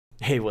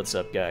Hey, what's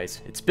up, guys?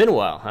 It's been a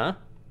while, huh?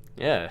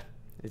 Yeah,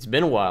 it's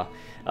been a while.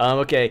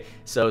 Okay,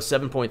 so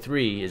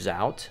 7.3 is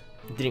out.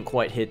 It didn't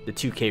quite hit the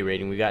 2K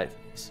rating. We got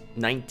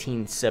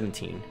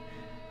 1917.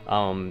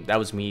 That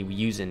was me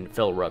using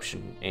Fel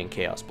Eruption and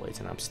Chaos Blades,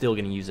 and I'm still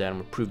gonna use that. I'm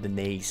gonna prove the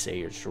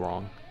naysayers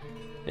wrong.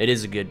 It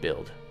is a good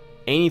build.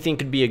 Anything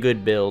could be a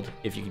good build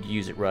if you could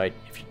use it right.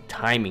 If you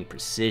timing,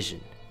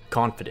 precision,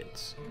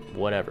 confidence,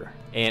 whatever.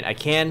 And I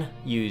can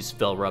use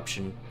Fel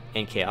Eruption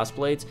and Chaos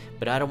Blades,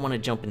 but I don't want to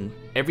jump in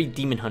every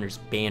Demon Hunter's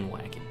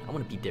bandwagon. I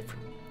want to be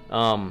different.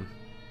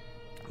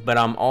 But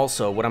I'm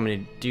also, what I'm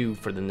going to do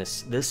for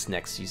this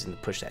next season to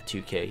push that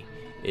 2K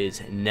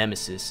is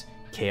Nemesis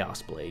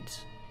Chaos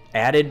Blades.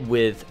 Added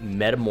with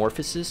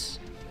Metamorphosis,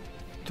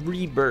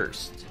 3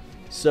 bursts.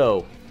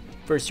 So,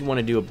 first you want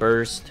to do a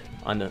burst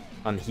on the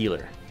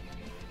healer.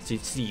 So you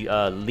see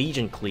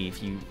Legion Cleave,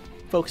 you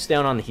focus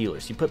down on the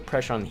healers. You put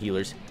pressure on the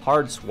healers,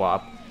 hard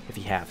swap if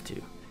you have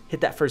to. Hit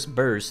that first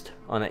burst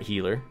on that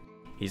healer.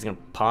 He's going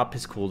to pop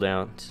his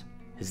cooldowns,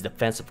 his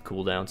defensive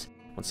cooldowns.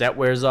 Once that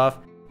wears off,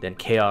 then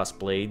Chaos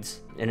Blades.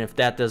 And if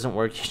that doesn't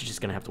work, you're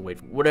just going to have to wait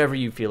for whatever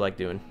you feel like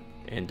doing.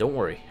 And don't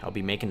worry, I'll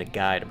be making a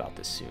guide about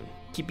this soon.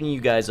 Keeping you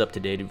guys up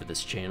to date with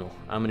this channel.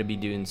 I'm going to be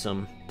doing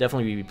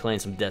definitely be playing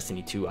some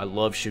Destiny 2. I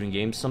love shooting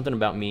games. Something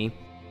about me,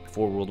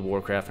 before World of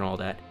Warcraft and all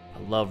that. I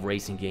love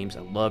racing games. I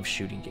love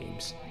shooting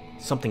games.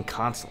 Something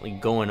constantly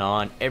going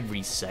on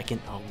every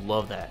second. I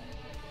love that.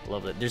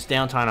 Love that. There's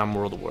downtime on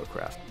World of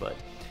Warcraft, but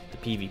the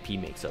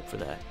PvP makes up for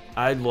that.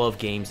 I love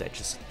games that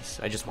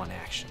I just want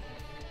action.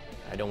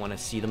 I don't want to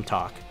see them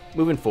talk.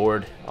 Moving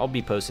forward, I'll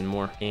be posting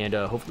more, and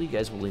hopefully you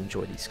guys will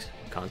enjoy these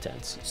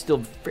contents.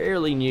 Still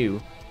fairly new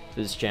to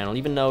this channel,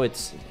 even though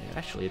it's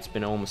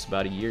been almost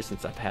about a year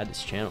since I've had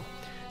this channel.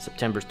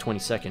 September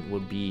 22nd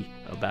would be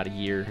about a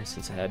year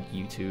since I had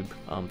YouTube,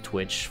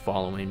 Twitch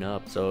following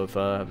up. So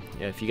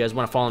if you guys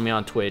want to follow me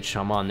on Twitch,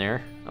 I'm on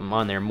there. I'm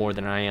on there more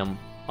than I am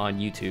on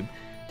YouTube,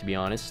 to be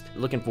honest.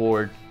 Looking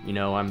forward, you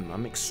know,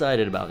 I'm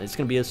excited about it. It's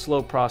gonna be a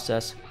slow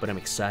process, but I'm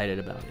excited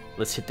about it.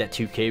 Let's hit that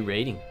 2K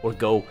rating or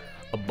go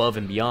above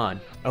and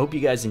beyond. I hope you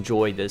guys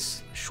enjoy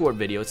this short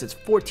video. It's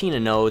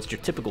 14-0. It's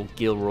your typical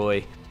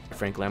Gilroy.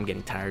 Frankly, I'm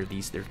getting tired of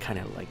these. They're kind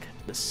of like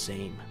the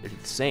same. They're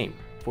the same.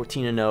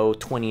 14-0,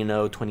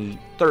 20-0,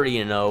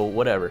 30-0,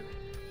 whatever.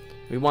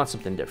 We want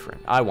something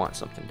different. I want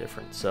something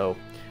different. So,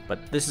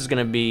 but this is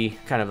gonna be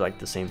kind of like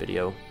the same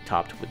video,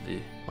 topped with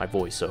my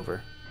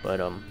voiceover.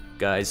 But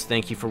guys,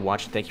 thank you for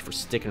watching. Thank you for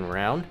sticking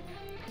around.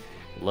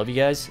 Love you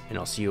guys, and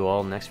I'll see you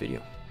all in the next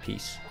video.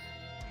 Peace.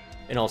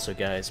 And also,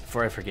 guys,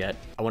 before I forget,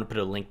 I want to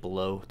put a link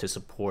below to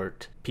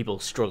support people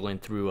struggling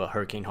through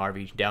Hurricane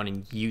Harvey down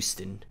in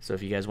Houston. So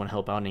if you guys want to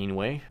help out in any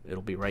way,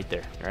 it'll be right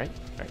there. All right,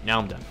 now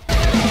I'm done.